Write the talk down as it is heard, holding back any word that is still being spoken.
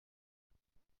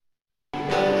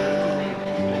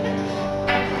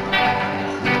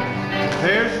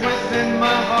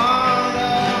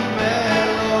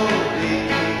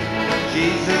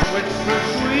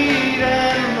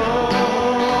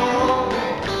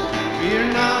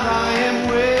out I am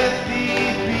with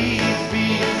thee, peace be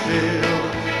still,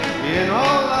 in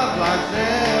all of life's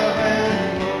ebb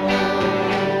and flow.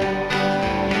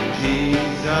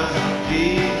 Jesus,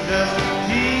 Jesus,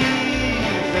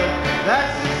 Jesus,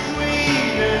 that's the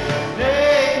sweetest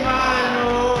name I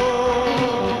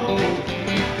know.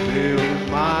 Fills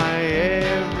my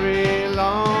every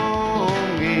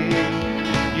longing,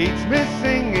 keeps me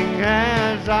singing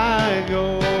as I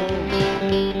go.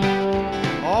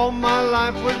 All my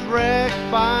life was wrecked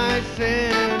by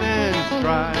sin and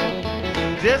strife.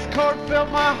 Discord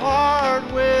filled my heart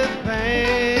with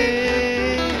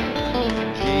pain.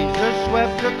 Jesus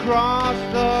swept across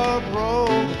the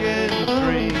broken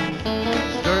stream,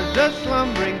 stirred the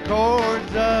slumbering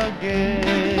chords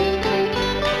again.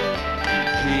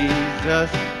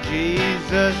 Jesus,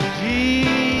 Jesus,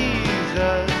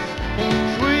 Jesus,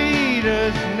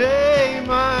 sweetest name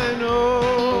I know.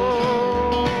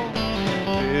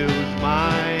 Fills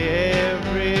my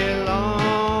every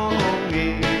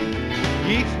longing,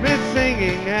 keeps me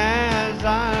singing as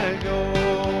I go.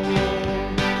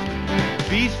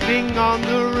 Feasting on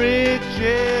the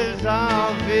riches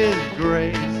of His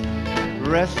grace,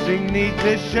 resting 'neath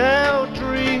His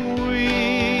sheltering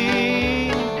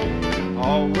wing,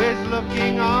 always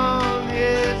looking on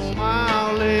His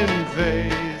smiling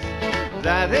face.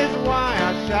 That is why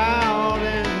I shout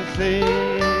and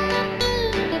sing.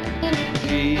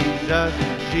 Jesus,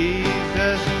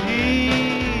 Jesus,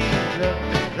 Jesus,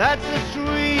 that's the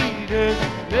sweetest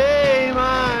name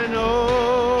I know.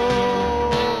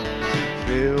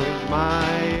 Fills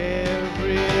my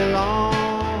every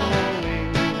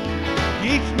longing,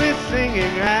 keeps me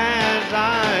singing as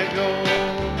I go.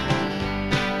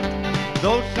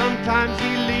 Though sometimes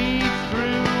He leads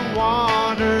through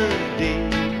waters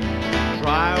deep,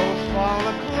 trials fall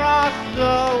across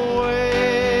the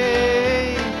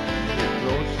way.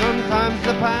 Though sometimes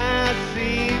the path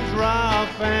seems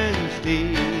rough and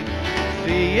steep,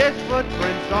 see His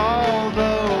footprints all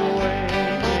the way.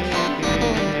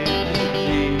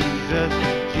 Jesus,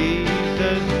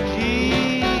 Jesus,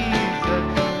 Jesus,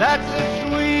 that's the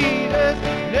sweetest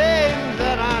name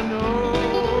that I know.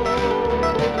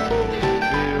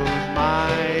 Fills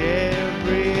my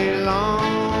every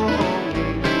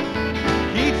longing,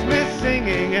 keeps me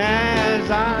singing as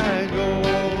I go.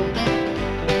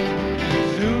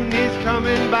 Soon He's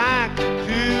coming back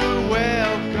to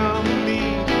welcome me,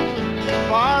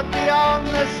 far beyond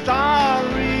the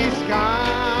starry sky.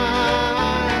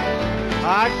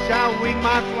 I shall wing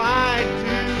my flight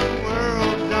to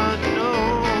worlds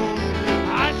unknown.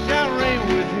 I shall reign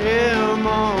with Him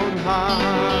on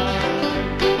high.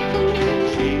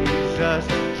 Jesus,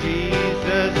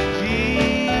 Jesus,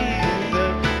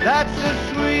 Jesus, that's the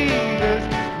sweetest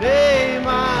name I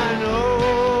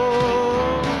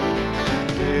know.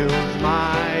 Fills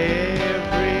my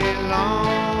every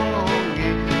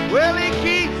longing. Well, He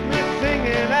keeps me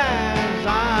singing as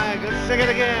I go. Sing it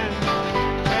again.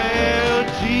 Well,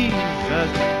 Jesus,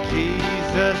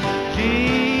 Jesus,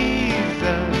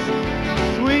 Jesus,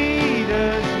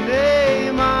 sweetest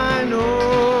name I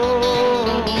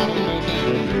know.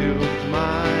 Fills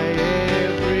my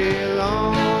every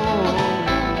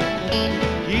longing,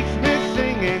 keeps me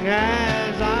singing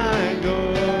as I go.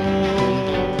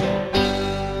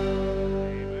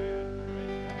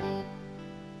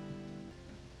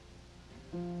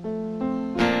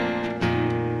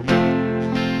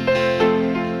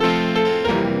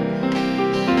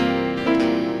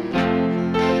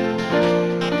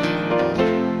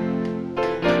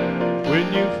 When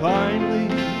you finally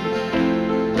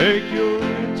make your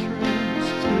entrance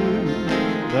to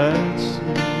that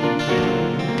city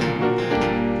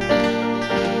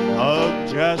of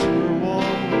jasper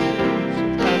walls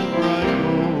and bright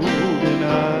golden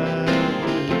eyes,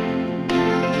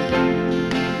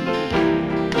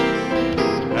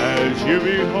 as you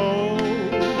behold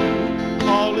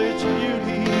all its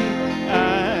beauty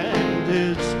and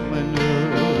its splendor,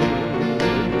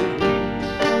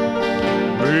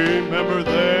 remember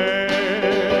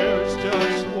there's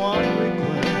just one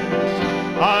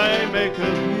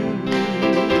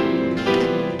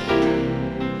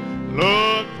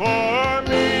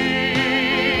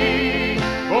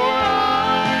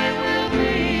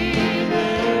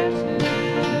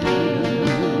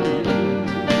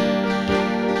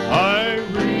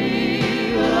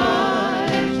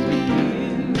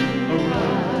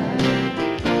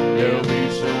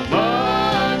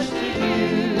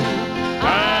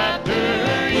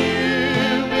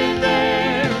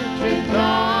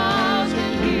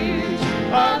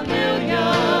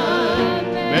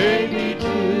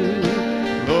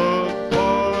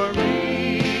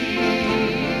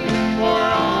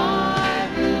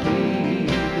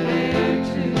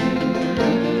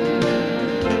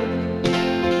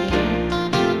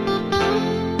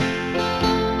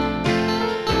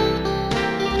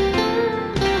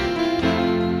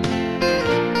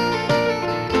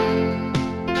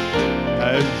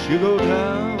you go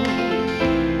down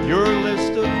your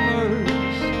list of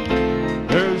hurts,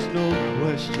 there's no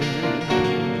question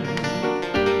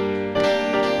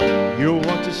you'll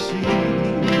want to see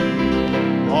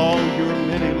all your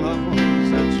many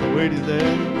loves that's waiting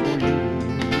there for you.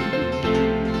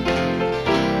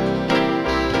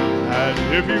 And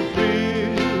if you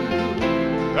feel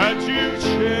that you've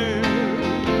shared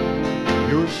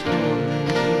your story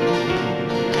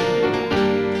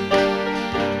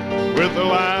with the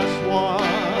last one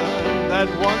that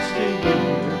wants to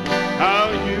hear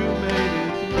how you made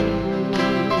it through,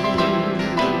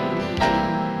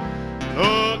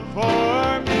 look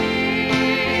for me,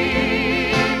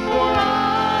 for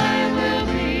I will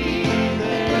be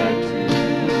there too.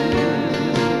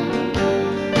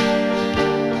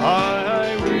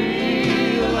 I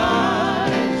realize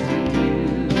when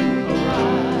you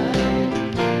arrive,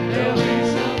 there'll be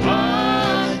so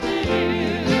much to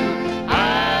do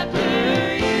after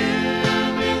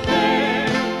you've been there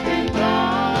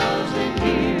 10,000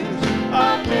 years, a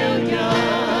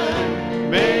million,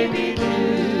 maybe two.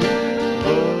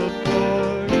 Look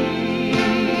for me,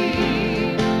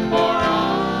 for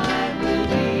I will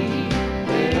be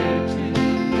there too.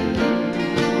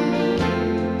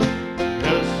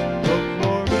 Yes, look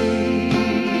for me,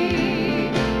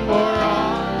 for I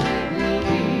will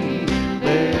be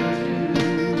there too.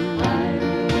 I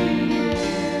will be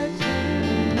there too.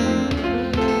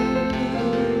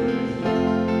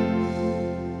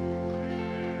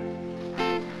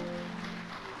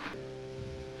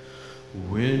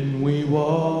 When we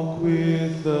walk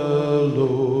with the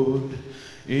Lord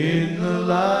in the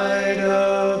light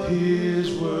of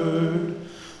His word,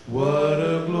 what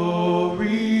a glory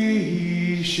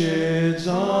He sheds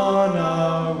on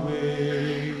our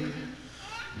way.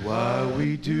 While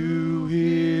we do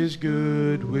His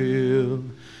good will,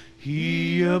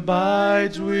 He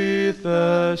abides with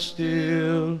us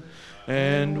still,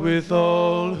 and with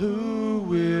all who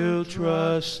will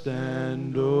trust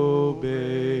and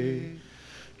obey.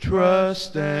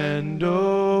 Trust and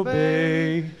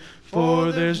obey,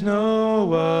 for there's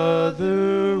no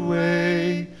other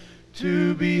way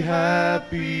to be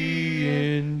happy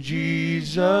in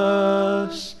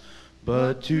Jesus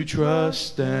but to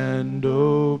trust and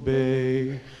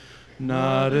obey.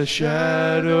 Not a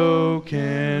shadow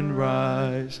can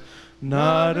rise,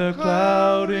 not a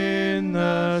cloud in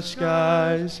the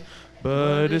skies,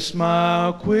 but a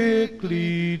smile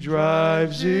quickly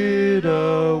drives it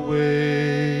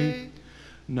away.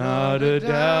 Not a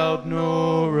doubt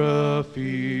nor a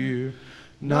fear,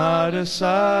 not a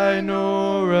sigh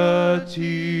nor a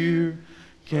tear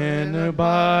can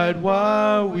abide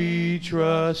while we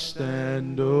trust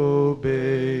and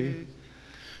obey.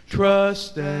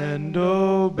 Trust and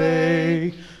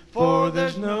obey, for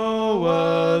there's no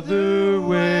other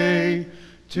way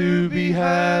to be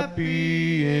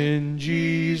happy in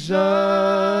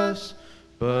Jesus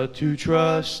but to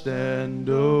trust and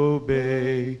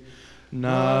obey.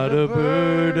 Not a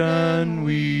burden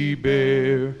we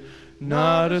bear,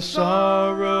 not a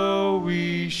sorrow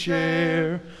we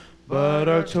share, but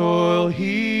our toil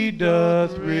He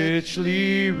doth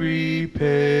richly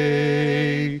repay.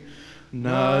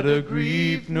 Not a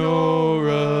grief nor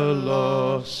a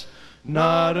loss,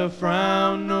 not a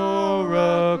frown nor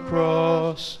a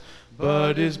cross,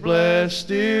 but is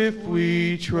blessed if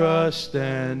we trust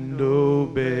and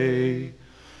obey.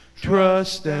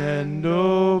 Trust and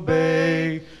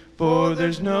obey, for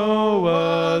there's no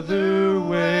other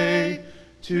way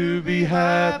to be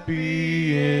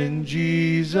happy in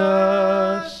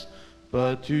Jesus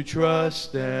but to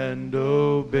trust and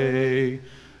obey.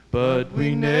 But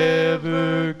we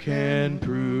never can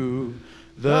prove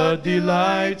the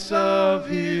delights of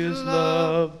His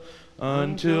love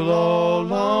until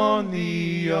all on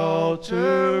the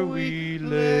altar we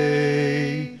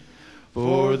lay.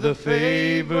 For the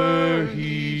favor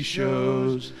He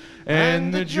shows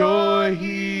and the joy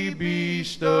He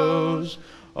bestows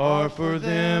are for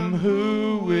them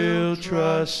who will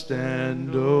trust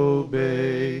and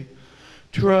obey.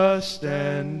 Trust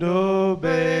and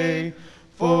obey,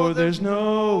 for there's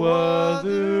no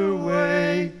other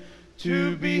way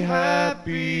to be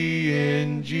happy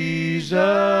in Jesus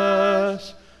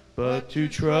but to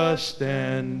trust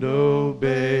and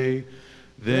obey.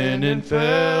 Then in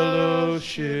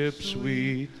fellowship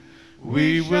sweet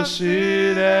we will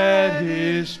sit at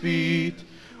His feet,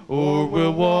 or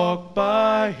we'll walk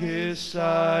by His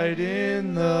side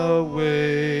in the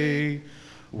way.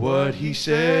 What He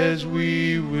says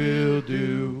we will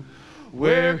do,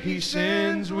 where He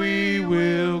sends we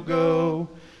will go.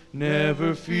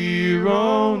 Never fear,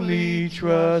 only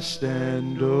trust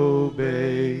and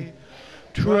obey.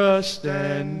 trust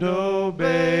and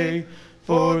obey,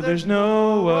 for there's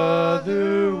no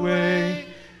other way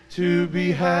to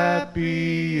be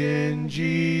happy in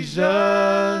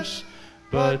Jesus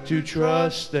but to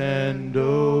trust and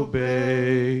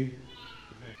obey.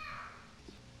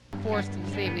 Forced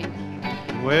this evening.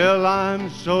 Well, I'm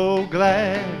so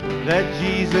glad that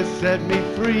Jesus set me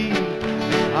free.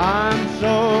 I'm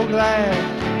so glad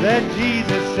that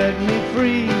Jesus set me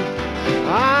free.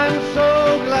 I'm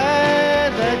so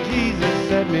glad that Jesus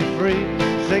set me free.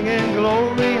 Singing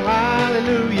glory,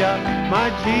 hallelujah, my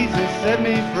Jesus set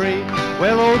me free.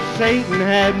 Well, old Satan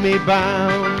had me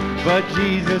bound, but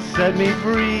Jesus set me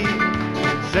free.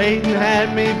 Satan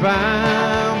had me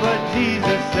bound, but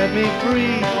Jesus set me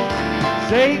free.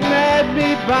 Satan had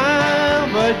me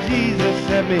bound, but Jesus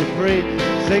set me free.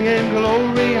 Singing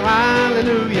glory,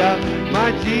 hallelujah,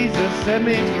 my Jesus set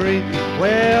me free.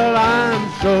 Well,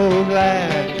 I'm so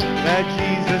glad that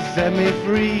Jesus set me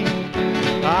free.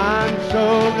 I'm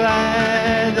so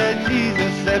glad that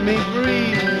Jesus set me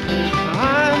free.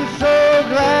 I'm so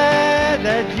glad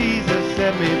that Jesus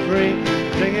set me free.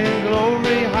 Singing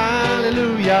glory,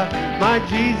 hallelujah, my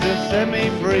Jesus set me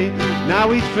free.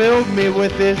 Now he's filled me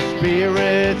with his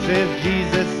spirit since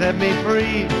Jesus set me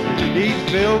free. He's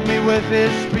filled me with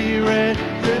his spirit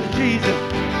since Jesus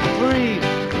free.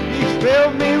 He's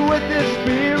filled me with his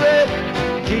spirit.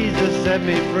 Jesus set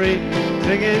me free.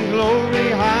 Singing glory,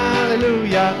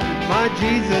 hallelujah, my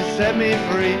Jesus set me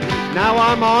free. Now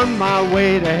I'm on my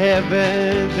way to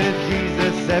heaven since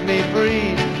Jesus set me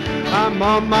free. I'm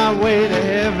on my way to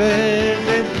heaven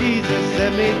since Jesus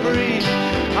set me free.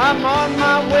 I'm on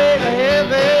my way to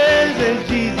heaven since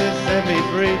Jesus set me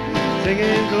free.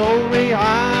 Singing glory,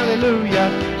 hallelujah,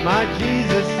 my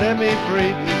Jesus set me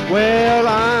free. Well,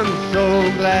 I'm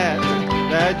so glad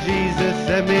that Jesus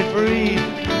set me free.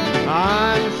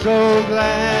 I'm so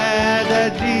glad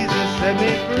that Jesus set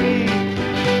me free.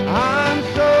 I'm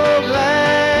so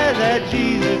glad that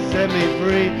Jesus set me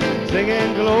free.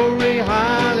 Singing glory,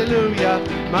 hallelujah,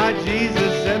 my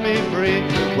Jesus set me free.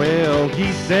 Well,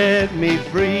 he set me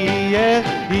free,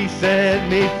 yeah, he set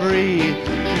me free.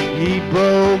 He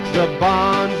broke the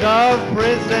bonds of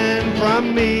prison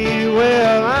from me.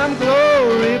 Well, I'm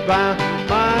glory bound,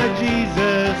 my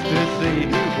Jesus to see.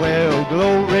 Well,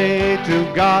 glory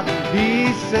to God,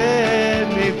 he set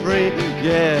me free.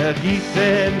 Yeah, he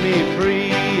set me free.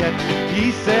 Yeah,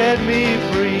 he set me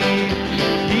free.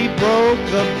 He broke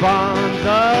the bonds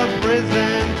of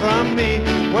prison from me.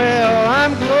 Well,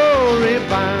 I'm glory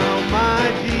bound,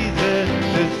 my Jesus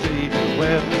to see.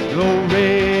 Well,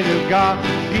 glory to God,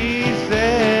 he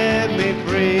set me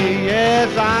free. Yes,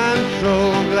 I'm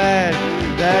so glad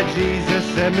that Jesus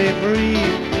set me free.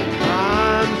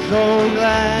 I'm so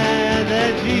glad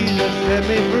that Jesus set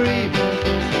me free.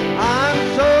 I'm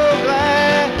so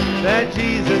glad that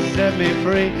Jesus set me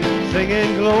free.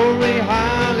 Singing glory,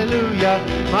 hallelujah,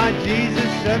 my Jesus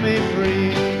set me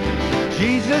free.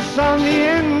 Jesus on the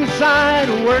inside,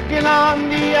 working on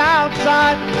the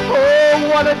outside. Oh,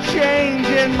 what a change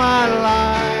in my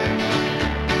life.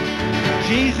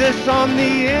 Jesus on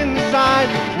the inside,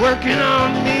 working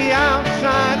on the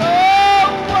outside. Oh,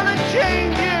 what a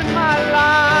change in my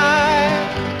life.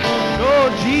 Oh,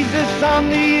 Jesus on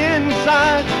the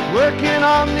inside, working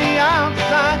on the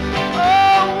outside.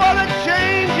 Oh, what a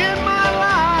change in my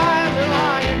life.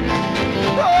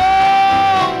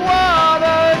 Oh, what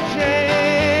a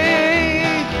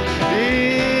change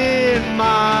in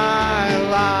my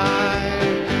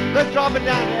life. Let's drop it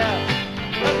down here.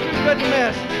 Let's do good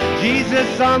mess.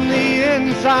 Jesus on the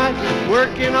inside,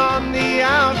 working on the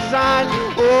outside.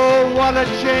 Oh, what a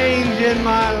change in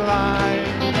my life.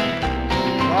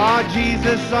 Oh,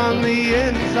 Jesus on the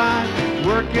inside,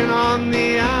 working on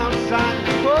the outside.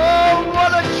 Oh,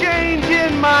 what a change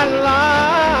in my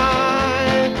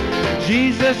life.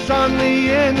 Jesus on the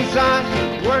inside,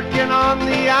 working on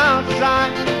the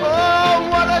outside. Oh,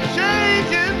 what a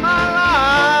change in my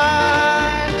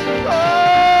life.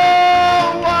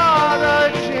 Oh, what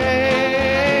a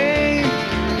change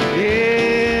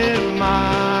in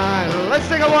my life. Let's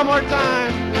sing it one more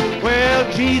time. Well,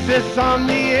 Jesus on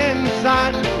the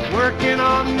inside, working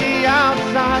on the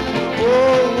outside.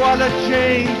 Oh, what a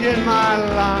change in my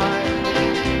life.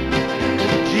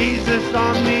 Jesus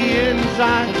on the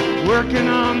inside, working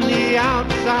on the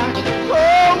outside.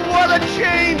 Oh, what a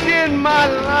change in my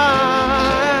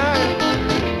life.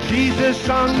 Jesus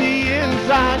on the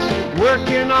inside,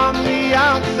 working on the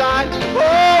outside.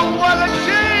 Oh, what a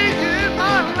change in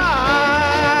my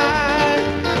life.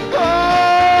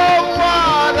 Oh,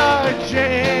 what a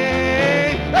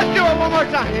change. Let's do it one more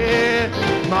time.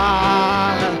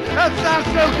 That sounds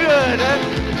so good.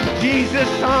 Jesus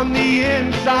on the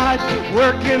inside,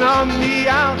 working on the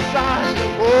outside.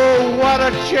 Oh, what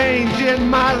a change in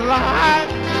my life.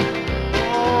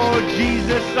 Oh,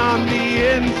 Jesus on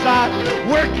the inside,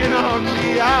 working on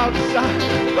the outside.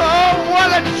 Oh,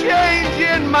 what a change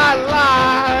in my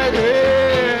life.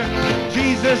 Yeah.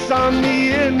 Jesus on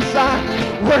the inside,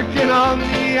 working on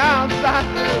the outside.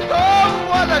 Oh,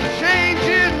 what a change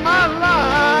in my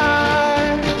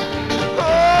life.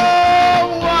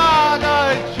 Oh, what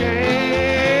a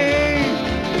change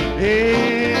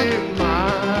in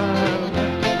my life.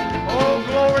 Oh,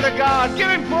 glory to God. Give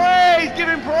him praise. Give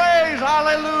him praise.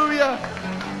 Hallelujah.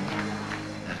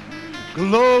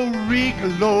 Glory,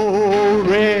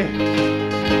 glory.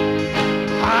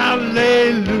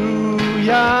 Hallelujah.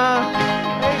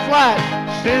 Flat.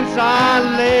 Since I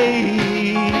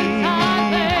laid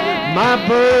my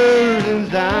burdens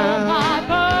down,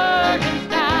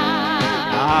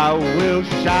 I will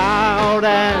shout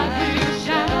and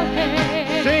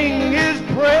sing his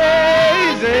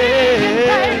praises.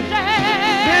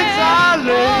 Since I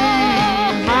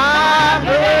laid my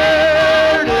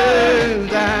burdens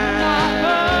down.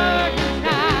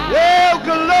 Oh,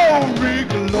 glory,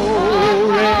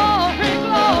 glory.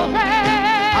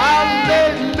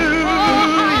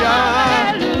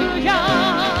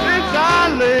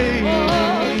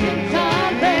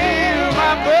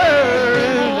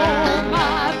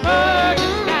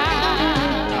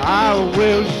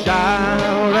 Will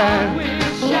shout and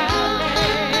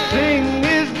sing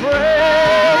his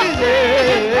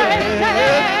praises.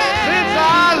 Since I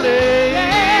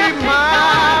laid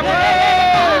my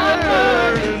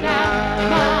burdens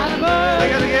down.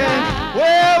 Sing it again.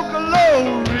 Well,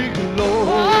 glory,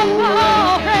 glory.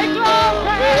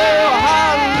 Well,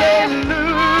 hallelujah.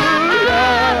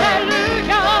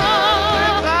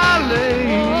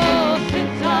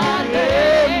 Since I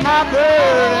laid my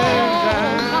burdens.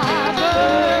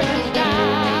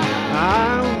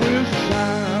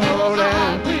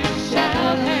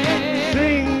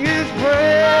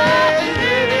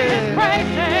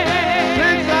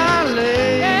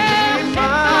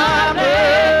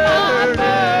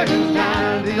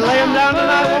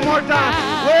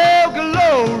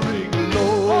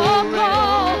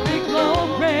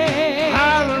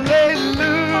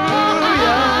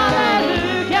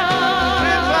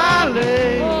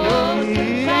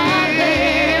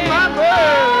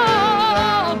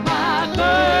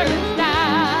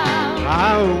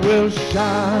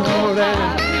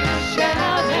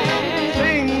 Shout and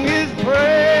sing his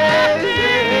praises.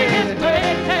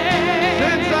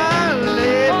 Since I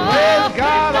laid, praise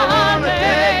God, I want to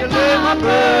take and lay my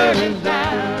burdens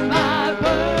down.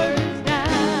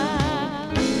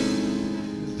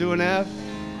 Let's do an F.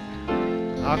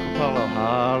 Acapella.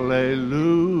 Hallelujah.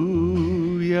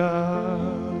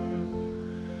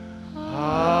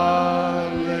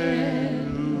 Hallelujah.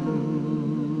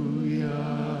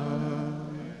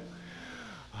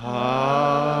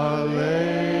 Hallelujah.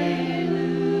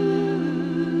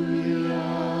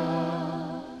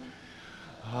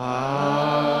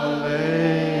 Hallelujah.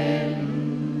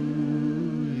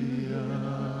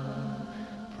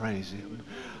 Praise him.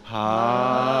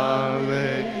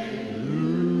 Hallelujah.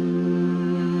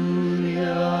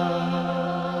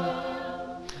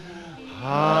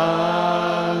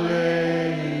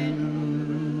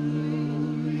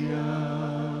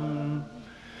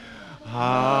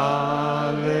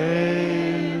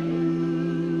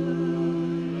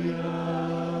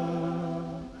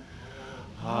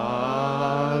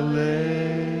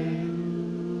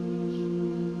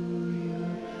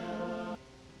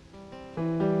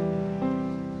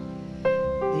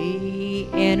 The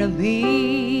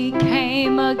enemy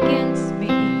came against me,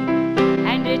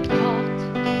 and it caught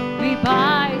me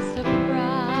by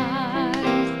surprise.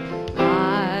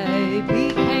 I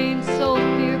became so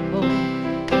fearful,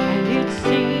 and it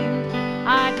seemed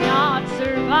I'd not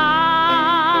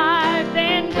survive.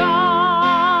 Then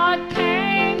God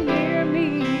came near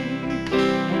me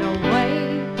in a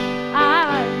way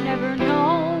I've never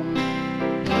known.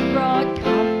 He brought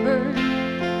comfort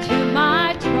to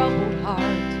my troubled heart,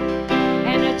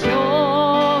 and a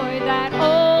joy that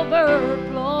overflows.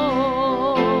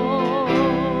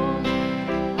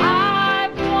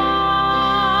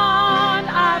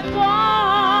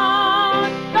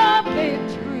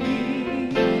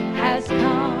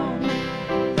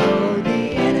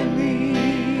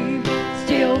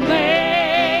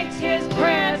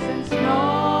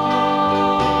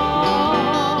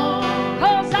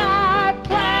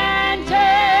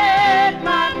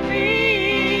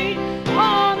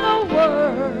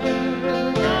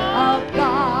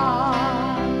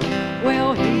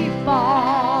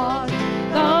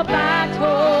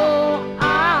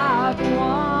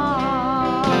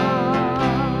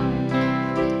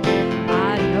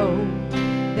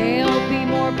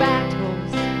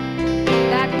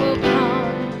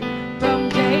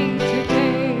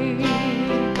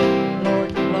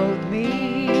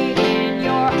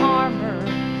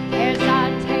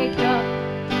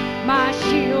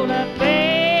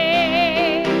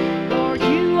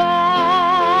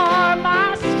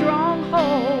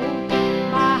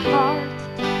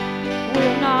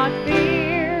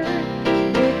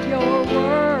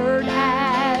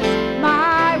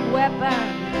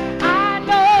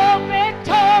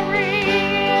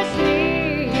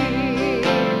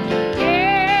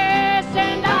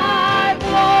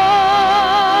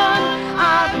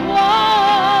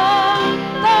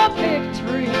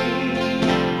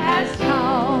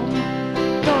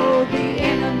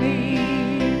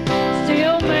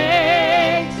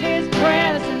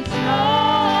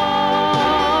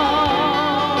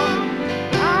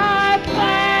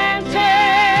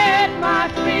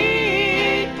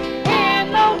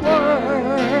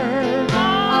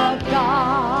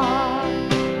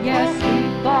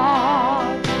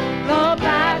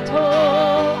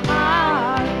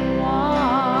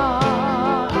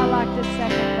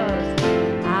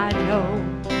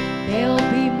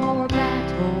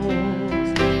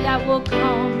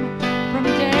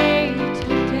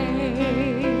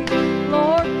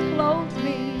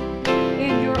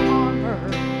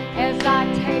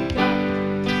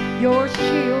 your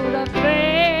shield of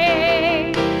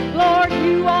faith. Lord,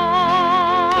 you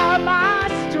are my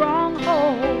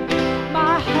stronghold.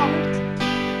 My heart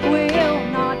will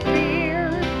not fear.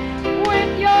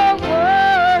 With your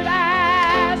word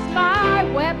as my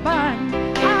weapon,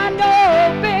 I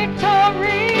know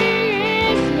victory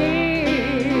is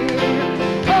near.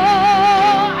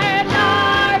 Oh, and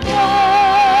I've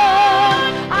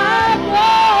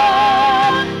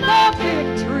won, the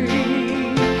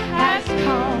victory has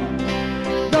come.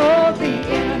 Though the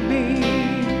enemy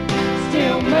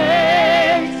still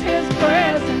makes his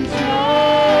presence known.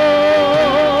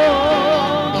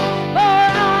 For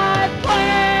I've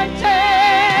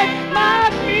planted my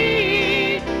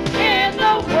feet in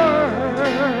the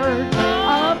word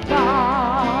of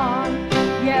God.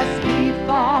 Yes, he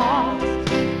fought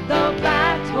the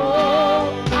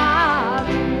battle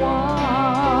I've won.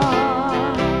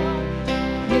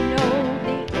 You know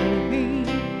the enemy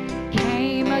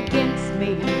came against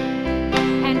me,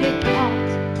 and it caught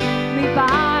me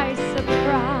by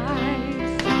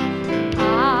surprise.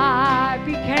 I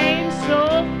became so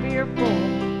fearful,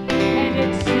 and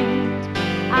it seemed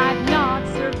I'd not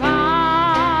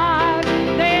survive.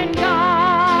 Then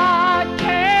God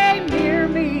came near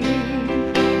me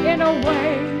in a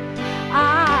way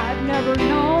I've never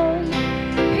known.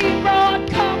 He brought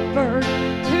comfort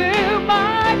to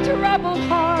my troubled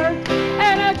heart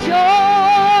and a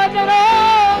joy that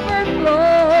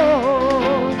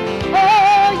overflows.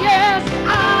 Oh yes,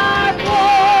 I've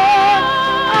won.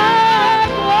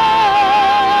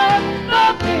 The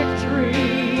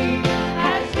victory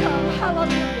has come.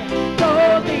 Hallelujah.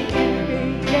 Though the enemy,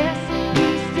 yes, he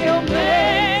still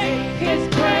makes his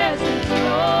presence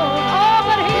known. Oh,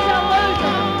 but he's a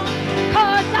loser.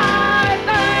 'Cause I've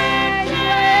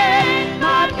planted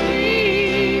my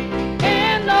feet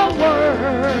in the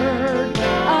word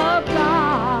of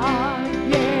God.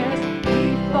 Yes, he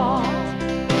fought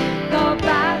the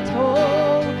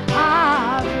battle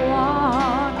I've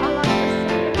won. I like to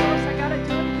sing it, folks. I gotta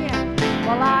do it again.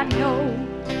 Well, I know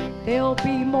there'll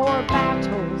be more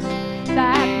battles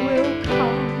that will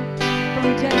come from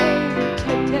day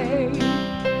to day.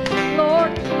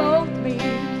 Lord, clothe me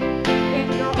in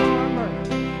your armor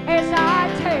as I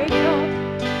take up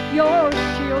your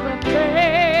shield of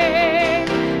faith.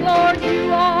 Lord,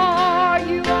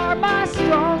 you are my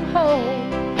stronghold.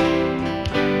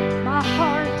 My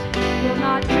heart will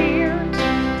not fear,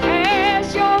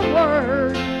 as your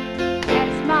word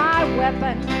as my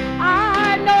weapon.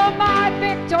 I know my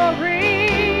victory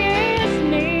is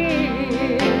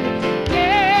near.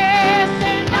 Yes,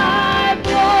 and I've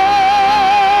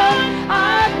won.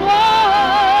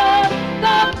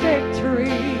 The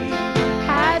victory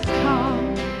has come.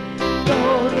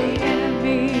 Though the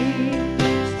enemy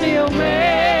still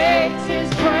makes his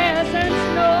presence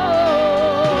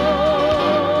known.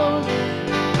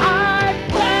 I've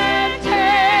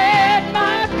planted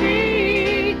my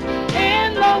feet in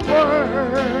the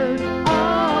word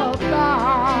of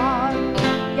God.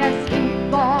 Yes, he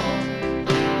fought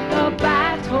the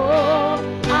battle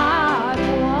I've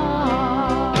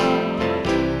won.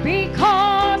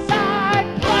 Because I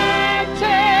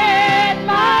planted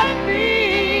my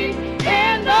feet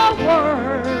in the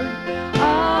word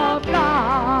of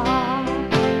God.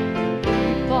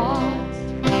 He fought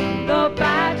the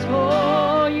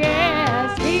battle,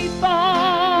 yes, he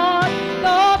fought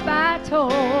the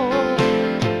battle.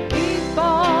 He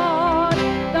fought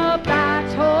the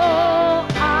battle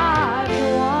I've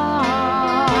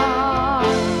won.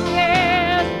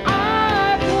 Yes,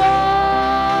 I've won.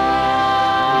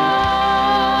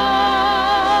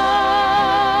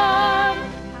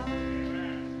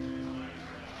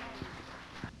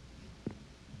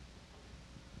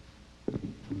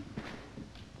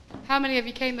 How many of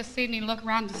you came this evening and look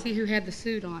around to see who had the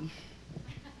suit on?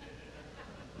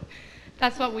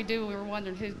 That's what we do. We were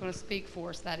wondering who's going to speak for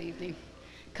us that evening.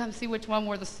 Come see which one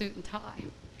wore the suit and tie.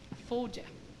 I fooled you.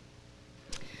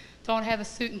 Don't have a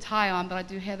suit and tie on, but I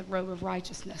do have the robe of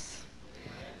righteousness.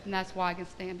 And that's why I can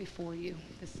stand before you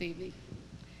this evening.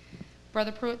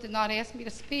 Brother Pruitt did not ask me to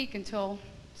speak until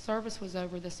service was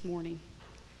over this morning.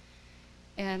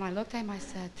 And I looked at him, I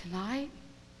said, tonight?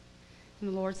 And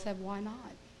the Lord said, why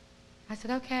not? I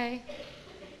said, okay.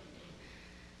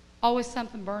 Always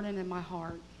something burning in my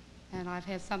heart. And I've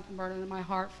had something burning in my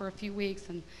heart for a few weeks.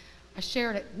 And I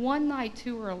shared it one night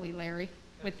too early, Larry,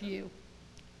 with you.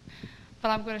 But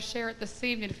I'm going to share it this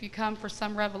evening if you come for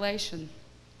some revelation.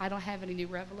 I don't have any new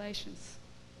revelations.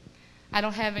 I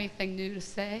don't have anything new to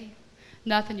say.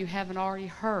 Nothing you haven't already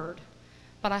heard.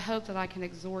 But I hope that I can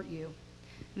exhort you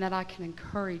and that I can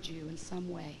encourage you in some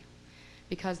way.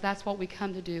 because that's what we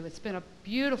come to do. It's been a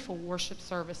beautiful worship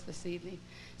service this evening.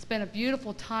 It's been a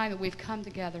beautiful time that we've come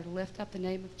together to lift up the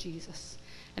name of Jesus.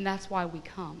 And that's why we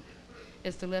come,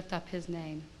 is to lift up his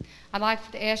name. I'd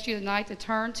like to ask you tonight to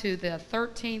turn to the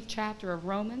 13th chapter of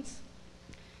Romans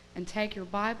and take your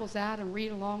Bibles out and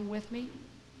read along with me.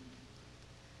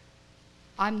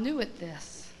 I'm new at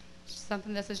this.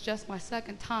 This is just my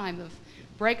second time of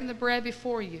breaking the bread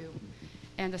before you,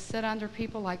 and to sit under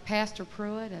people like Pastor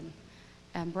Pruitt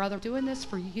and Brother, doing this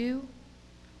for you,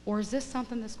 or is this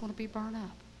something that's going to be burned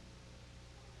up?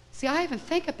 See, I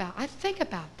think about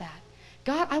that.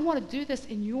 God, I want to do this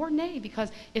in your name,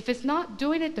 because if it's not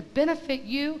doing it to benefit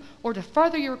you or to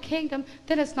further your kingdom,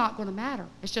 then it's not going to matter.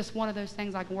 It's just one of those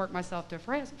things I can work myself to a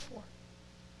present for.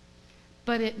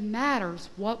 But it matters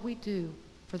what we do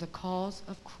for the cause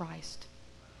of Christ.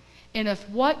 And if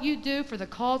what you do for the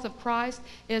cause of Christ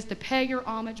is to pay your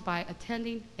homage by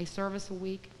attending a service a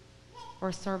week or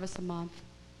a service a month,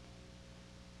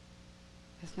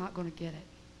 it's not going to get it.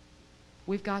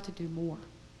 We've got to do more.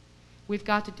 We've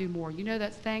got to do more. You know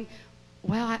that thing,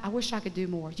 well, I wish I could do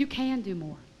more. You can do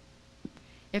more.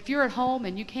 If you're at home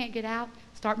and you can't get out,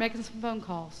 start making some phone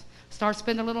calls. Start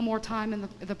spending a little more time in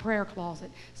the prayer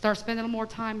closet. Start spending a little more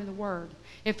time in the Word.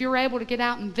 If you're able to get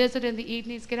out and visit in the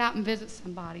evenings, get out and visit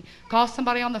somebody. Call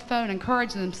somebody on the phone,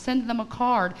 encourage them, send them a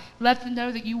card, let them know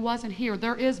that you wasn't here.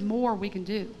 There is more we can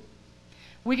do.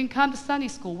 We can come to Sunday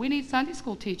school. We need Sunday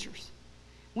school teachers.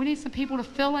 We need some people to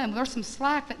fill in. There's some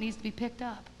slack that needs to be picked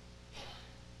up.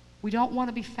 We don't want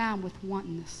to be found with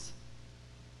wantonness,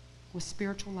 with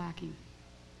spiritual lacking.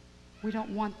 We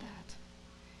don't want that.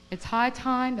 It's high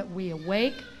time that we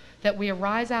awake, that we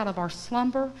arise out of our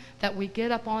slumber, that we get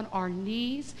up on our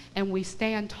knees and we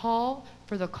stand tall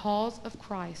for the cause of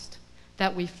Christ,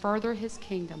 that we further his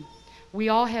kingdom. We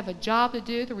all have a job to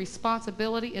do. The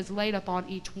responsibility is laid upon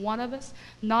each one of us,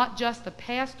 not just the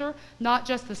pastor, not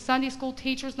just the Sunday school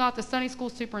teachers, not the Sunday school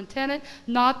superintendent,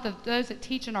 not those that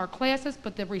teach in our classes,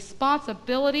 but the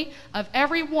responsibility of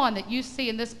everyone that you see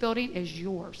in this building is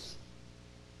yours.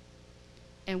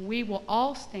 And we will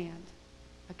all stand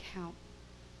account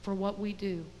for what we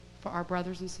do for our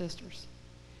brothers and sisters,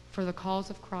 for the cause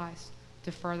of Christ,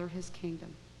 to further his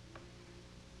kingdom.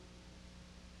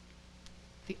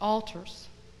 The altars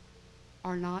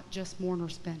are not just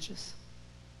mourners' benches.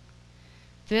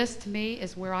 This, to me,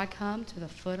 is where I come to the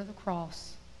foot of the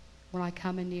cross when I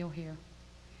come and kneel here.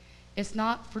 It's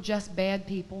not for just bad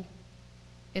people.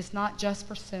 It's not just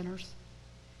for sinners.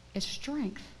 It's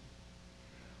strength.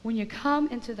 When you come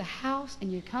into the house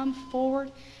and you come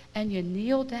forward and you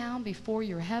kneel down before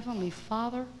your Heavenly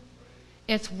Father,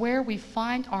 it's where we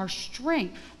find our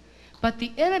strength. But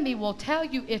the enemy will tell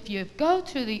you, if you go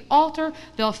to the altar,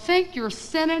 they'll think you're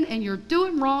sinning and you're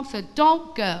doing wrong, so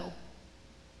don't go.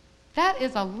 That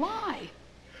is a lie.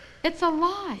 It's a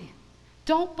lie.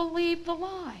 Don't believe the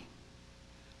lie.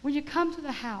 When you come to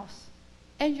the house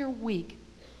and you're weak,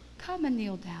 come and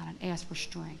kneel down and ask for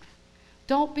strength.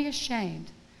 Don't be ashamed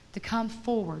to come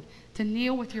forward, to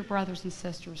kneel with your brothers and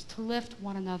sisters, to lift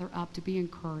one another up, to be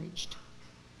encouraged.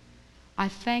 I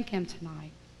thank him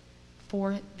tonight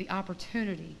for the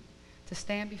opportunity to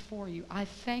stand before you. I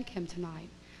thank him tonight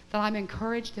that I'm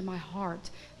encouraged in my heart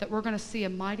that we're going to see a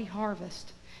mighty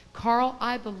harvest. Carl,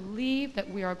 I believe that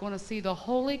we are going to see the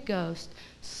Holy Ghost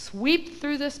sweep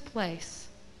through this place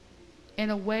in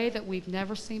a way that we've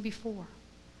never seen before.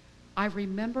 I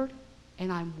remembered,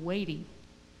 and I'm waiting,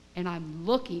 and I'm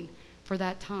looking for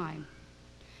that time.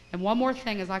 And one more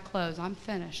thing as I close. I'm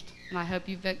finished, and I hope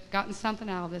you've gotten something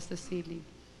out of this evening.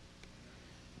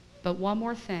 But one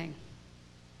more thing.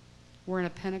 We're in a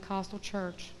Pentecostal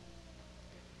church,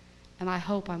 and I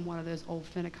hope I'm one of those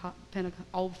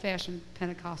old-fashioned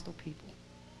Pentecostal people.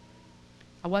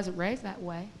 I wasn't raised that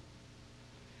way,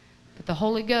 but the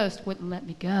Holy Ghost wouldn't let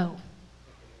me go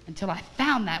until I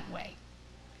found that way.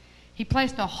 He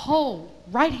placed a hole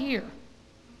right here.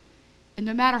 And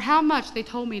no matter how much they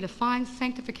told me to find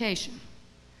sanctification,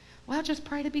 well, just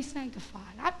pray to be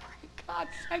sanctified. I pray, God,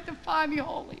 sanctify me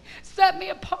holy. Set me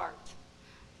apart.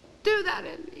 Do that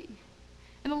in me.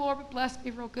 And the Lord would bless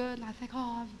me real good. And I think,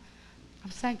 oh,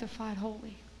 I'm sanctified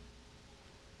holy.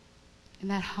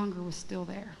 And that hunger was still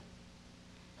there.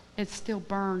 It still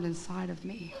burned inside of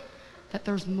me that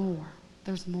there's more,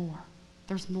 there's more,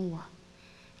 there's more.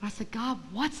 And I said, God,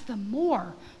 what's the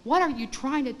more? What are you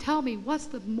trying to tell me? What's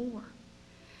the more?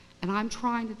 And I'm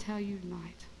trying to tell you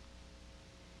tonight,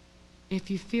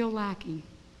 if you feel lacking,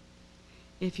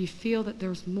 if you feel that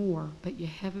there's more, but you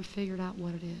haven't figured out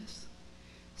what it is,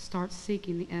 start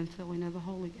seeking the infilling of the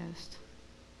Holy Ghost.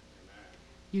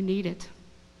 You need it.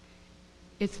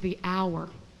 It's the hour.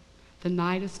 The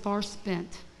night is far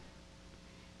spent.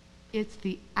 It's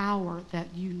the hour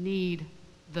that you need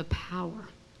the power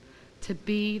to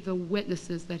be the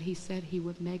witnesses that he said he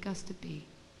would make us to be.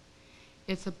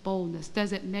 It's a boldness.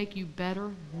 Does it make you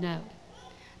better? No.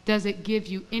 Does it give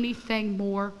you anything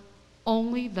more?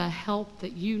 Only the help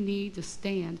that you need to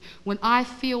stand. When I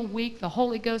feel weak, the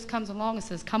Holy Ghost comes along and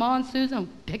says, come on, Susan,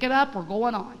 pick it up, we're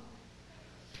going on.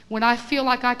 When I feel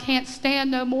like I can't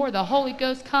stand no more, the Holy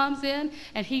Ghost comes in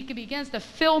and he begins to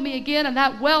fill me again, and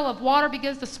that well of water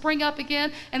begins to spring up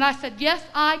again. And I said, yes,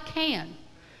 I can.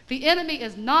 The enemy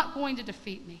is not going to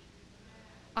defeat me.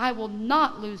 I will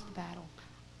not lose the battle.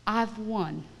 I've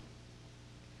won.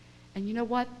 And you know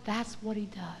what? That's what he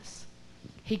does.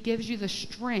 He gives you the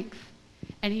strength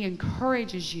and he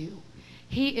encourages you.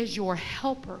 He is your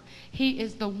helper. He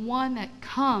is the one that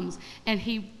comes and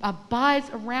he abides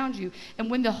around you.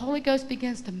 And when the Holy Ghost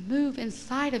begins to move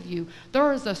inside of you,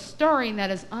 there is a stirring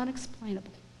that is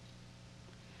unexplainable.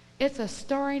 It's a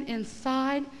stirring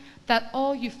inside that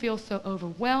all you feel so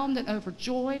overwhelmed and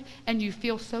overjoyed, and you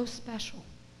feel so special.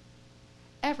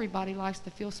 Everybody likes to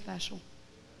feel special.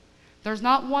 There's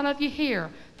not one of you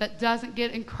here that doesn't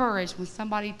get encouraged when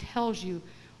somebody tells you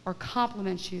or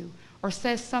compliments you or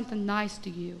says something nice to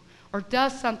you or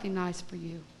does something nice for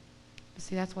you. But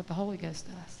see, that's what the Holy Ghost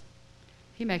does.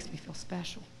 He makes me feel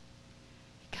special.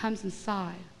 He comes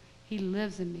inside. He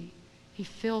lives in me. He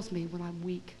fills me when I'm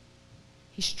weak.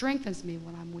 He strengthens me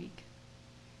when I'm weak.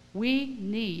 We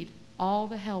need all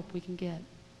the help we can get.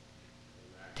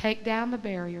 Take down the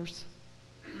barriers.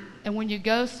 And when you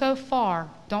go so far,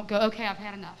 don't go, okay, I've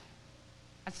had enough.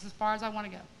 That's as far as I want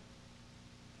to go.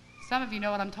 Some of you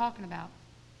know what I'm talking about.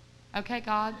 Okay,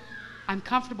 God, I'm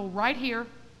comfortable right here.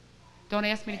 Don't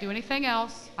ask me to do anything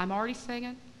else. I'm already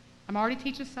singing. I'm already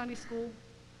teaching Sunday school.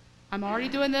 I'm already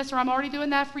doing this or I'm already doing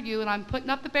that for you, and I'm putting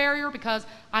up the barrier because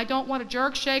I don't want to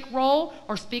jerk, shake, roll,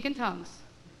 or speak in tongues.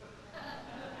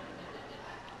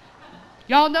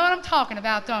 Y'all know what I'm talking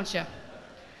about, don't you?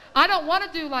 I don't want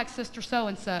to do like Sister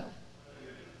So-and-so.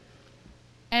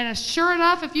 And sure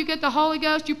enough, if you get the Holy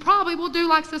Ghost, you probably will do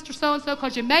like Sister So-and-so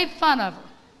because you made fun of her.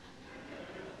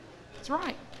 That's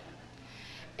right.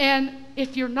 And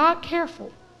if you're not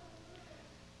careful,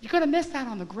 you're going to miss out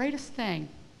on the greatest thing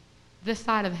this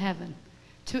side of heaven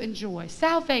to enjoy.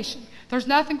 Salvation. There's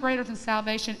nothing greater than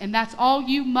salvation, and that's all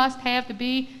you must have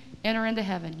to enter into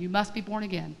heaven. You must be born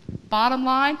again. Bottom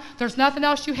line, there's nothing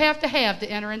else you have to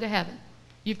enter into heaven.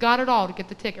 You've got it all to get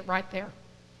the ticket right there.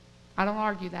 I don't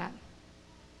argue that.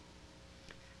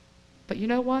 But you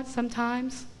know what?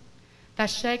 Sometimes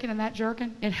that shaking and that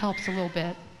jerking, it helps a little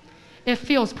bit. It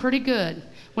feels pretty good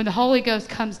when the Holy Ghost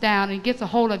comes down and gets a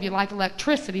hold of you like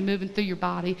electricity moving through your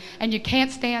body and you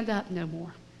can't stand up no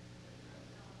more.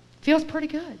 Feels pretty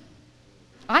good.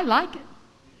 I like it.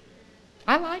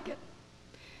 I like it.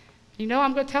 You know,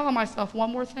 I'm going to tell myself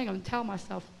one more thing. I'm going to tell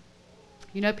myself,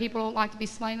 you know, people don't like to be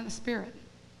slain in the Spirit.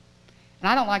 And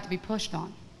I don't like to be pushed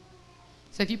on.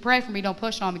 So if you pray for me, don't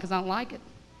push on me because I don't like it.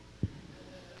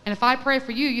 And if I pray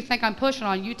for you, you think I'm pushing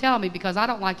on you, tell me because I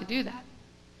don't like to do that.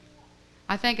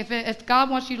 I think if God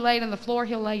wants you laid on the floor,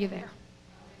 he'll lay you there.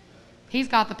 He's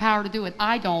got the power to do it.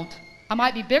 I don't. I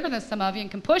might be bigger than some of you and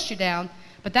can push you down,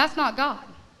 but that's not God.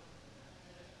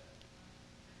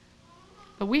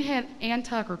 But we had Ann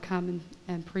Tucker come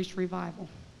and preach revival.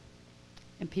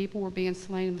 And people were being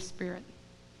slain in the Spirit.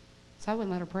 So I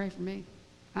wouldn't let her pray for me.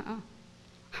 I'm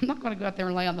not going to go out there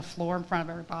and lay on the floor in front of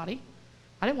everybody.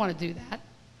 I didn't want to do that.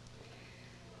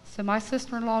 So my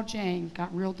sister-in-law, Jane,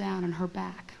 got real down on her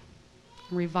back.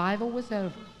 And revival was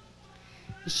over.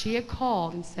 And she had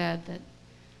called and said that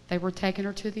they were taking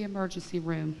her to the emergency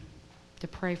room to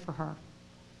pray for her.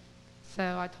 So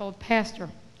I told Pastor,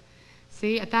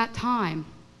 see, at that time,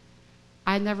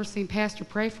 I had never seen Pastor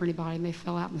pray for anybody and they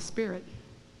fell out in the Spirit.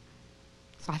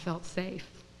 So I felt safe.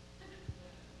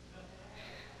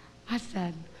 I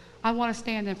said, I want to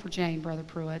stand in for Jane, Brother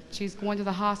Pruitt. She's going to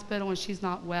the hospital and she's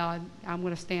not well. I'm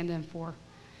going to stand in for her.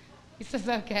 He says,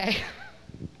 okay.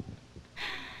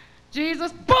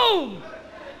 Jesus, boom!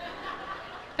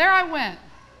 There I went.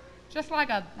 Just like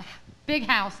a big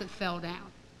house that fell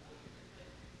down.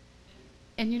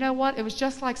 And you know what? It was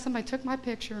just like somebody took my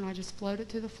picture and I just floated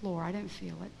to the floor. I didn't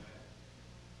feel it.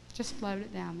 Just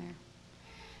floated down there.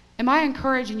 Am I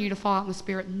encouraging you to fall out in the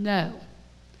Spirit? No.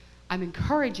 I'm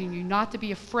encouraging you not to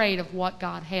be afraid of what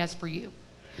God has for you.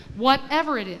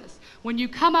 Whatever it is. When you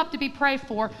come up to be prayed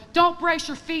for, don't brace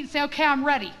your feet and say, okay, I'm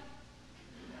ready.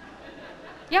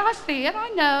 Yeah, I see it. I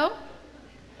know.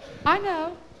 I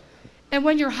know. And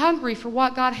when you're hungry for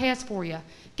what God has for you,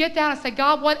 get down and say,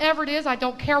 God, whatever it is, I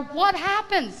don't care what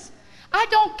happens. I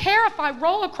don't care if I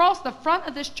roll across the front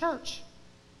of this church.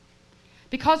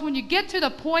 Because when you get to the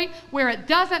point where it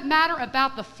doesn't matter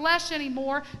about the flesh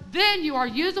anymore, then you are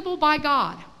usable by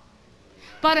God.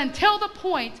 But until the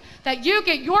point that you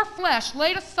get your flesh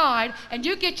laid aside and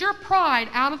you get your pride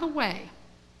out of the way,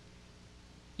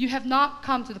 you have not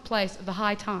come to the place of the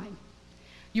high time.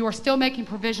 You are still making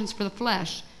provisions for the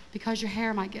flesh because your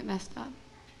hair might get messed up.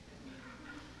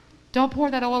 Don't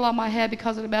pour that oil on my head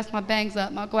because it'll mess my bangs up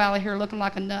and I'll go out of here looking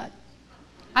like a nut.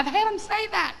 I've had them say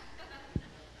that.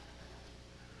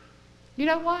 You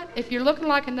know what? If you're looking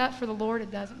like a nut for the Lord,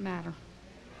 it doesn't matter.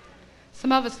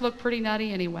 Some of us look pretty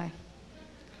nutty anyway.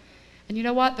 And you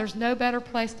know what? There's no better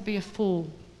place to be a fool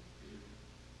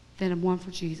than one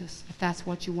for Jesus, if that's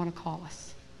what you want to call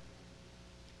us.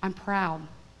 I'm proud.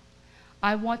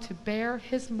 I want to bear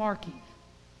his marking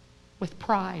with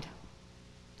pride.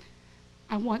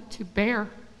 I want to bear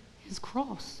his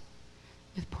cross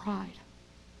with pride.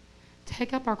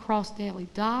 Take up our cross daily.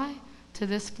 Die to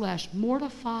this flesh.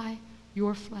 Mortify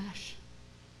your flesh.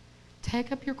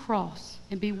 Take up your cross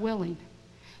and be willing,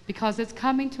 because it's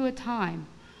coming to a time.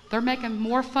 They're making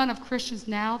more fun of Christians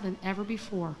now than ever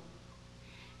before.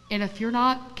 And if you're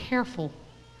not careful,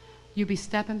 you'll be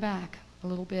stepping back a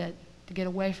little bit to get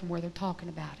away from where they're talking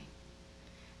about him.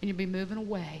 And you'll be moving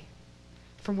away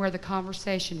from where the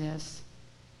conversation is,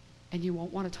 and you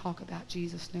won't want to talk about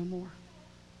Jesus no more.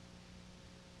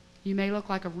 You may look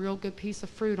like a real good piece of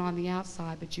fruit on the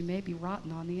outside, but you may be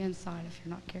rotten on the inside if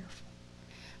you're not careful.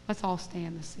 Let's all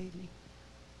stand this evening.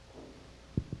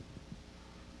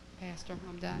 Pastor,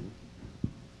 I'm done.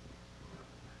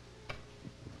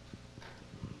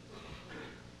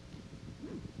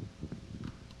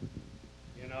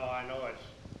 You know, I know it's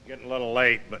getting a little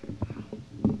late, but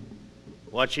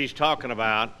what she's talking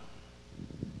about,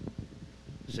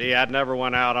 see, I'd never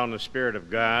went out on the Spirit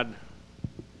of God,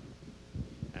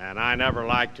 and I never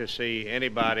like to see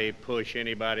anybody push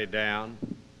anybody down.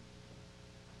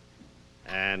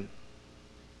 And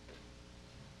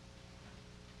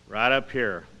right up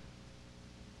here,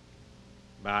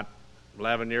 about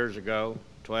 11 years ago,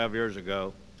 12 years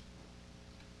ago,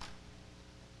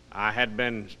 I had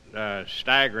been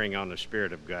staggering on the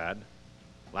Spirit of God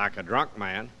like a drunk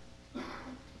man.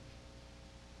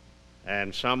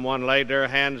 And someone laid their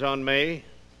hands on me,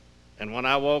 and when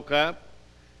I woke up,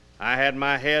 I had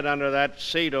my head under that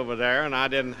seat over there, and I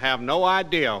didn't have no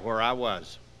idea where I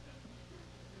was.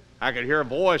 I could hear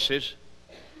voices,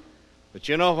 but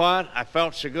you know what? I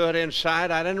felt so good inside,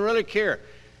 I didn't really care.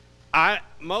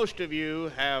 Most of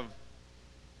you have,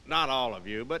 not all of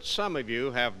you, but some of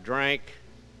you have drank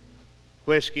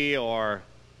whiskey or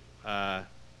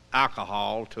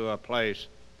alcohol to a place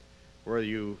where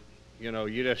you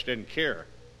just didn't care.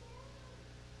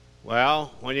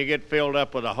 Well, when you get filled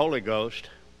up with the Holy Ghost,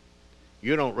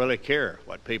 you don't really care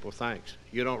what people think.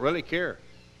 You don't really care.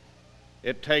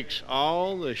 It takes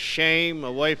all the shame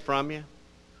away from you.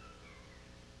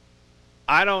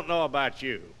 I don't know about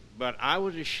you, but I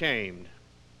was ashamed.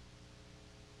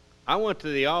 I went to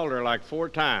the altar like 4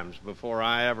 times before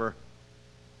I ever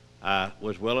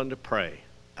was willing to pray.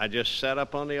 I just sat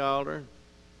up on the altar.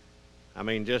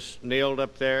 Just kneeled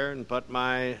up there and put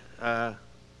my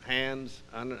hands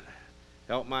on,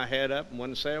 held my head up and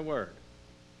wouldn't say a word.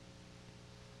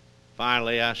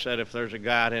 Finally, I said, if there's a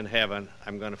God in heaven,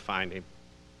 I'm going to find him.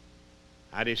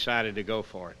 I decided to go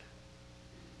for it.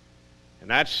 And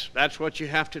that's what you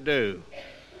have to do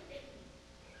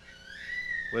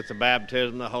with the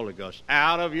baptism of the Holy Ghost.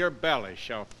 Out of your belly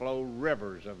shall flow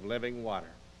rivers of living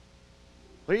water.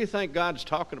 What do you think God's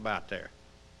talking about there?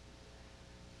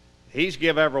 He's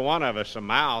give every one of us a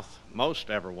mouth, most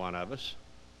every one of us.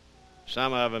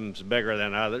 Some of them's bigger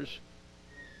than others,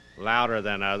 louder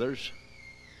than others.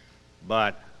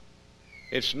 But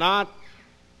it's not,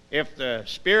 if the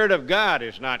Spirit of God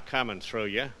is not coming through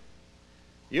you,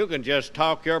 you can just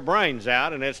talk your brains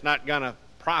out and it's not going to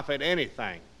profit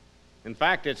anything. In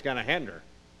fact, it's going to hinder.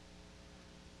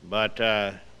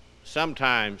 But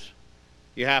sometimes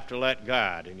you have to let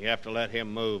God, and you have to let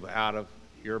him move out of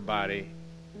your body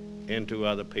into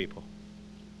other people.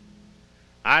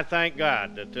 I thank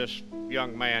God that this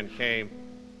young man came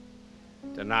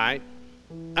tonight,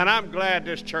 and I'm glad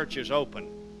this church is open.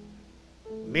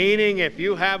 Meaning, if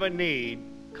you have a need,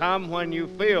 come when you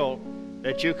feel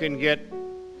that you can get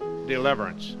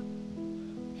deliverance.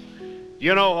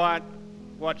 You know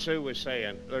what Sue was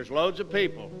saying? There's loads of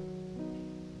people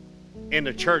in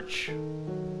the church,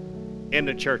 in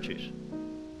the churches.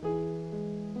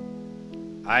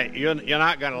 You're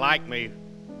not going to like me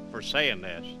for saying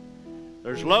this.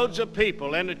 There's loads of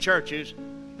people in the churches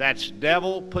that's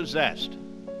devil possessed.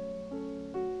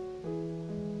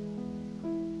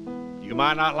 You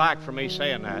might not like for me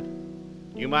saying that.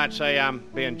 You might say I'm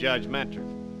being judgmental.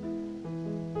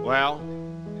 Well,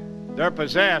 they're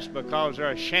possessed because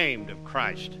they're ashamed of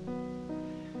Christ.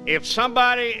 If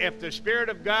the Spirit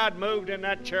of God moved in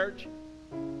that church,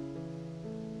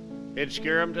 it'd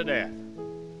scare them to death.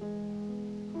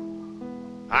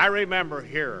 I remember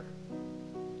here,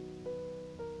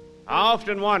 I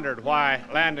often wondered why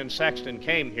Landon Sexton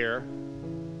came here.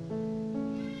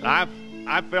 I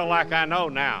feel like I know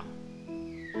now.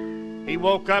 He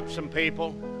woke up some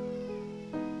people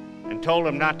and told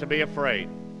them not to be afraid.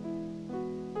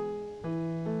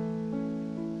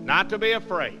 Not to be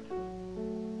afraid.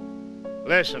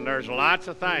 Listen, there's lots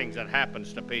of things that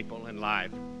happens to people in life.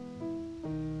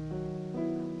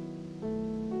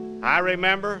 I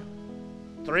remember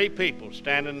 3 people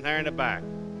standing there in the back.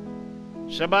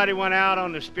 Somebody went out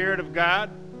on the Spirit of God,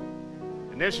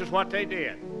 and this is what they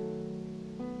did.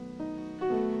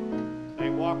 They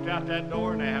walked out that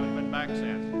door, and they haven't been back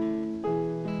since.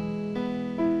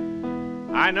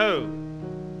 I knew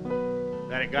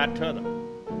that it got to them.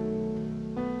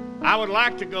 I would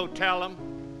like to go tell them,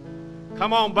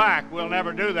 come on back, we'll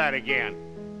never do that again.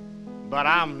 But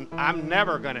I'm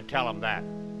never going to tell them that.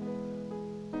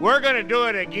 We're going to do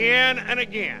it again and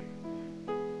again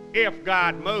if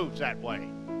God moves that way.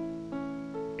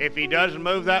 If he doesn't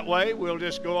move that way, we'll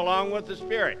just go along with the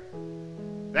Spirit.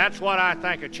 That's what I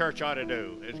think a church ought to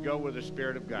do, is go with the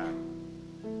Spirit of God.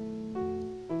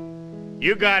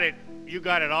 You got it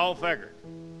all figured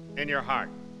in your heart.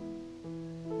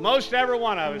 Most every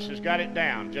one of us has got it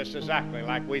down just exactly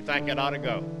like we think it ought to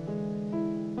go.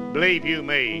 Believe you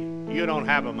me, you don't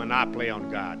have a monopoly on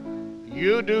God.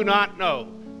 You do not know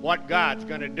what God's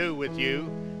going to do with you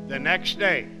the next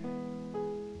day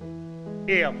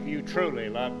if you truly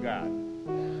love God.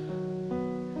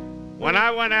 When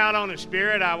I went out on the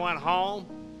Spirit, I went home,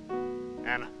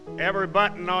 and every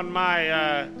button on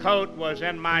my coat was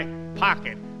in my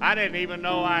pocket. I didn't even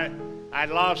know I'd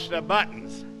lost the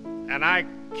buttons, and I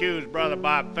accused Brother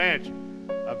Bob Finch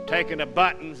of taking the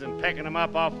buttons and picking them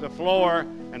up off the floor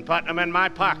and putting them in my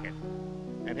pocket.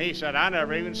 And he said, I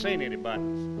never even seen any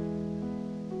buttons.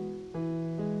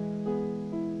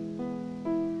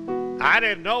 I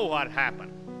didn't know what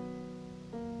happened.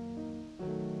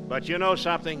 But you know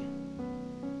something?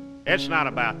 It's not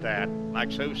about that,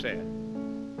 like Sue said.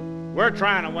 We're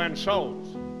trying to win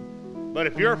souls. But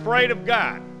if you're afraid of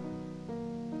God,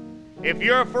 if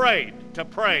you're afraid to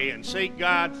pray and seek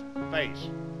God's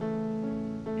face,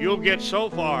 you'll get so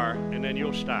far and then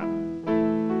you'll stop.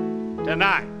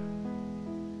 Tonight,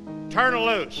 turn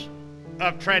loose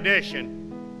of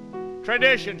tradition.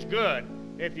 Tradition's good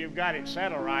if you've got it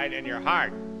settled right in your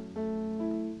heart.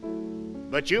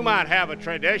 But you might have a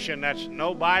tradition that's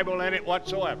no Bible in it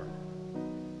whatsoever.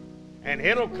 And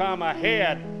it'll come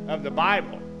ahead of the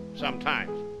Bible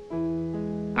sometimes.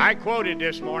 I quoted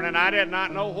this morning, I did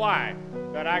not know why,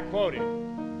 but I quoted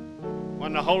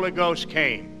when the Holy Ghost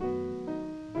came.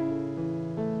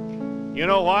 You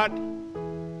know what?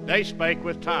 They spake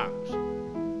with tongues.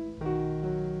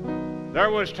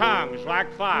 There was tongues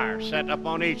like fire set up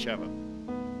on each of them.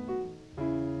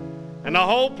 And the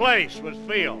whole place was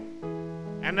filled.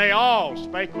 And they all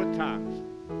spake with tongues.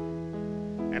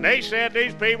 And they said,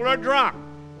 these people are drunk.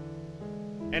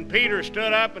 And Peter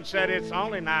stood up and said, it's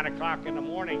only 9 o'clock in the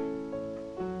morning.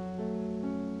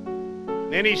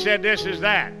 Then he said, this is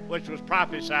that which was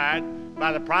prophesied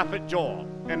by the prophet Joel.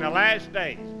 In the last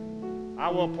days, I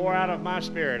will pour out of my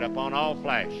Spirit upon all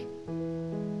flesh.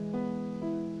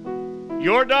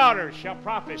 Your daughters shall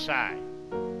prophesy. A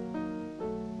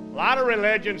lot of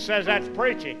religion says that's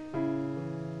preaching.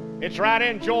 It's right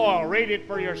in Joel. Read it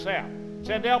for yourself. It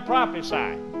said they'll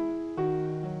prophesy.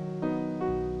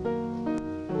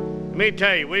 Let me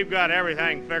tell you, we've got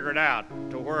everything figured out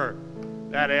to where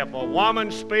that if a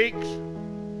woman speaks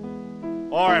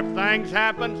or if things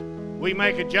happen, we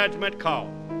make a judgment call.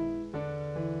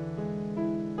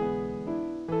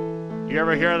 You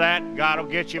ever hear that? God will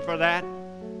get you for that?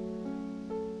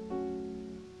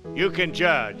 You can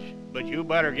judge, but you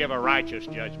better give a righteous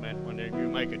judgment when you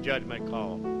make a judgment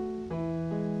call.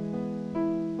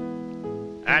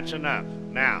 That's enough.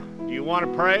 Now, do you want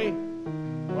to pray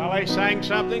while they sing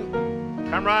something?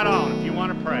 Come right on if you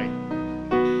want to pray.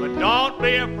 But don't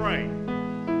be afraid.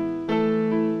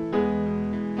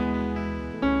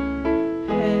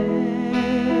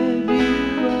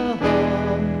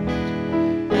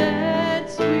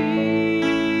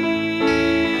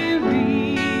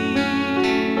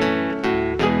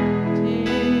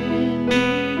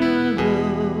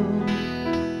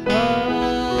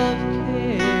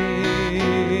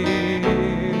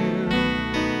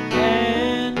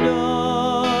 And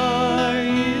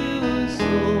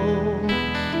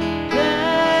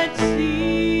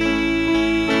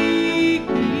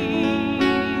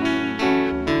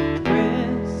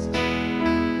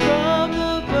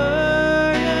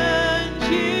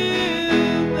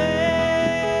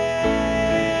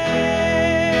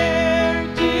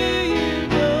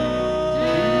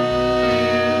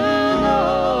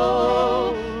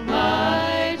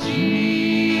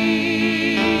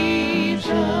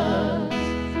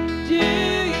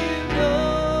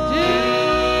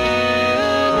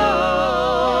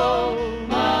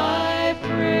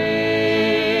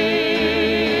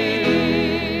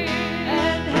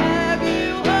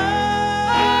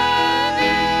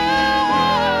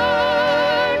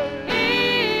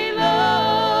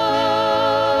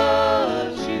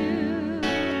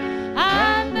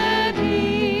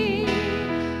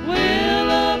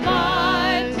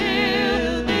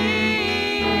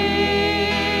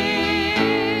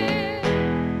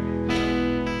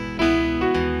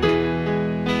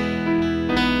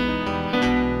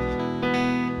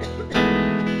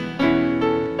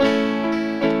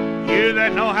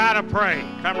to pray,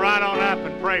 come right on up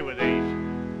and pray with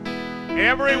these.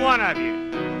 Every one of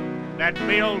you that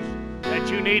feels that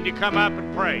you need to come up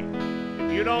and pray.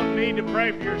 If you don't need to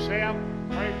pray for yourself,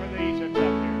 pray for these.